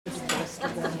Okay,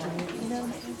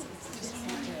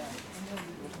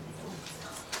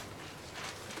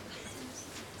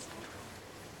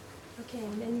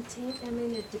 I'm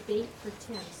in a debate for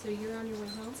Tim, so you're on your way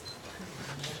home?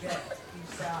 Okay,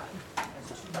 each side has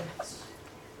 2 minutes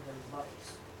for their rebuttals.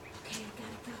 Okay, I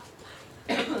gotta go.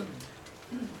 Bye.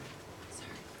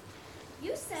 Sorry.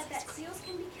 You said that seals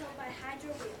can be killed by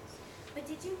hydro wheels, but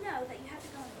did you know that you have to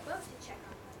go on a boat to check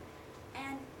on them?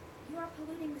 And you are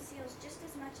polluting the seals just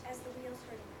as much as the wheels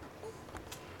hurting them.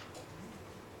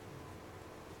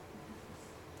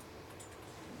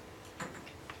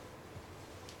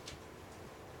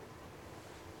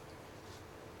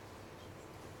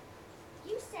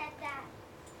 You said that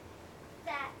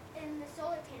in the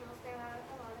solar panels there are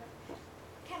a lot of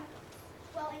chemicals.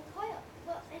 Well, in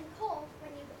coal,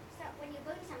 when you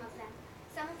burn some of them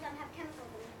have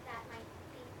chemicals in them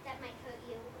that might hurt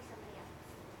you or somebody else.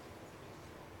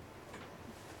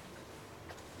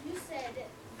 You said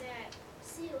that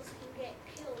seals can get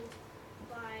killed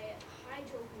by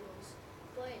hydro wheels,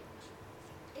 but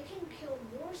it can kill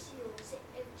more seals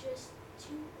if just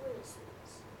 2 oil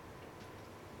spills.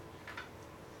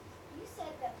 You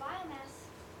said that biomass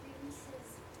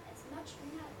releases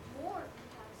more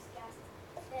greenhouse gases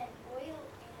than oil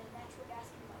and natural gas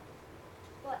combined.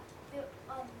 But the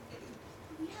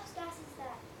greenhouse gases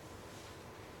that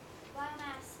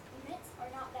biomass emits are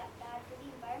not that bad for the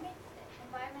environment. The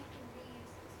environment can reuse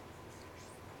those.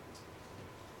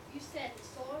 You said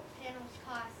solar panels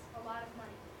cost a lot of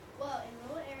money. Well, in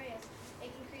rural areas, it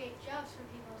can create jobs for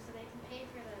people so they can pay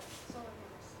for the solar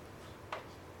panels.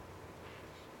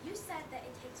 You said that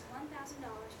it takes $1,000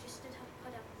 just to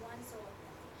put up one solar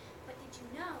panel. But did you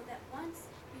know that once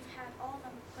you've had all of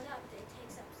them put up, that it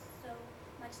takes up so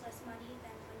much less money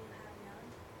than when you have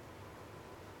none?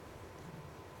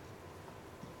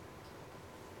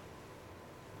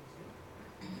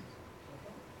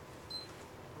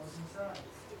 Opposing sides,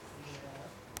 you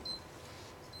have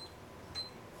 2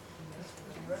 minutes to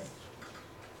be ready.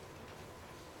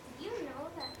 Did you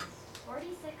know that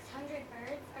 4,600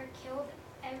 birds are killed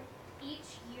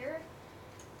each year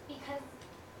because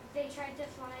they tried to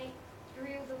fly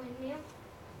through the windmill?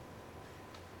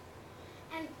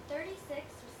 And 36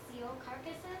 seal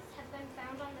carcasses have been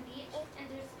found on the beach, and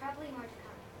there's probably more to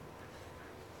come.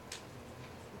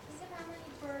 Think of how many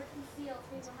birds and seals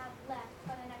we will have left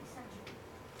by the next century.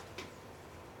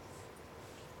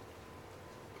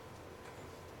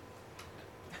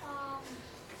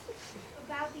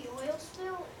 About the oil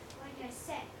spill, like I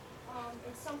said,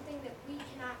 it's something that we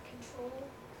cannot control,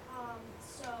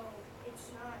 so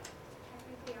it's not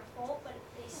technically our fault, but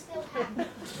they still happen. And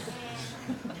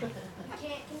we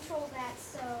can't control that,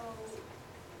 so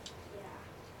yeah,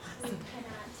 we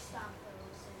cannot stop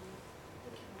those and we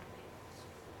cannot make those.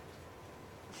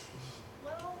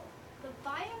 Well, the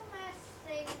biomass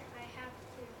thing, I have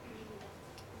to agree that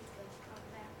we could come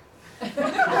back.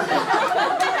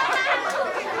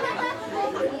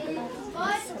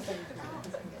 But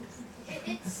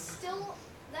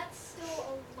that's still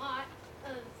a lot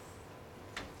of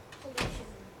pollution.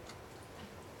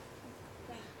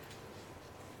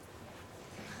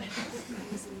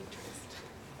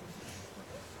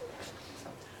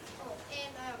 Oh,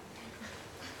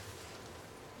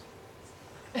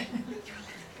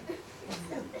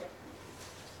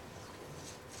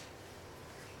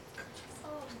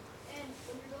 and and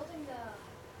when you're building the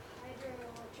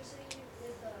hydroelectricity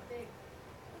with the big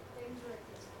things where it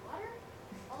gets water,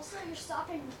 also you're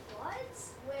stopping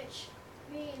floods, which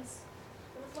means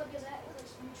when the flood goes out, it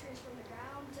collects nutrients from the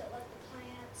ground to let the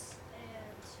plants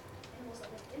and animals that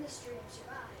live in the stream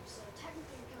survive. So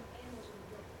technically you're killing animals in the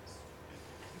wilderness.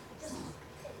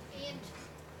 And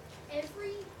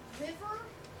every river,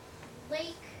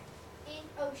 lake, and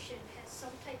ocean has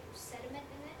some type of sediment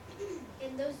in it.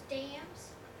 And those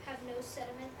dams have no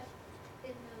sediment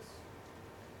in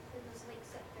those lakes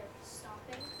that they're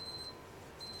stopping.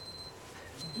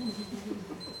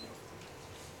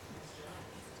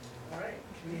 All right,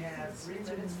 we have 3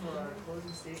 minutes for our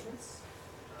closing statements.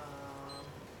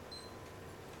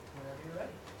 Whenever you're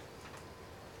ready.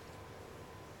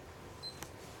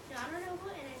 Non-renewable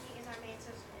energy is our main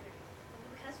source of energy. And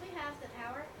because we have the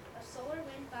power of solar,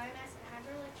 wind, biomass, and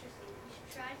hydroelectricity, we should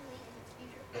try to lean into the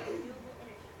future of renewable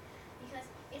energy because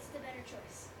it's the better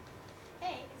choice.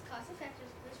 A, it's cost effective,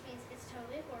 which means it's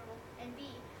totally affordable, and B,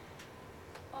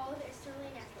 all of it is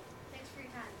totally natural. Thanks for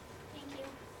your time. Thank you.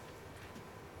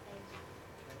 Thank you.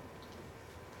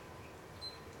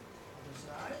 Other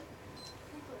side.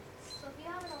 So if you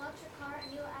have an electric car and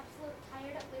you're absolutely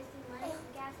tired of wasting money on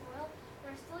gas and oil,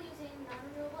 you're still using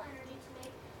non-renewable energy to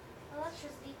make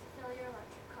electricity to fill your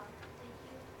electric car. Thank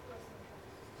you for listening.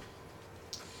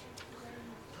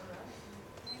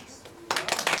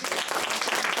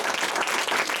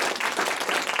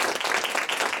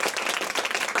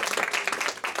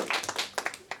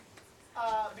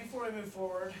 before we move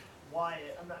forward,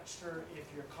 Wyatt, I'm not sure if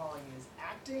you're calling his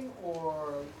acting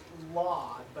or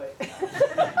laud, but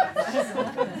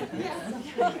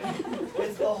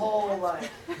it's the whole like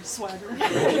Swagger.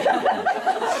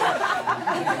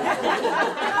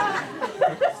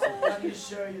 let me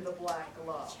show you the black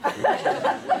glove.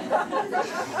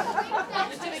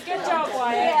 You did a good job,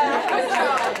 Wyatt. Good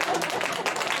job.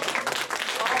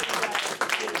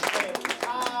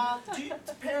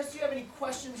 Parents, do you have any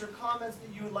questions or comments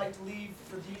that you would like to leave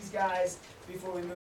for these guys before we move?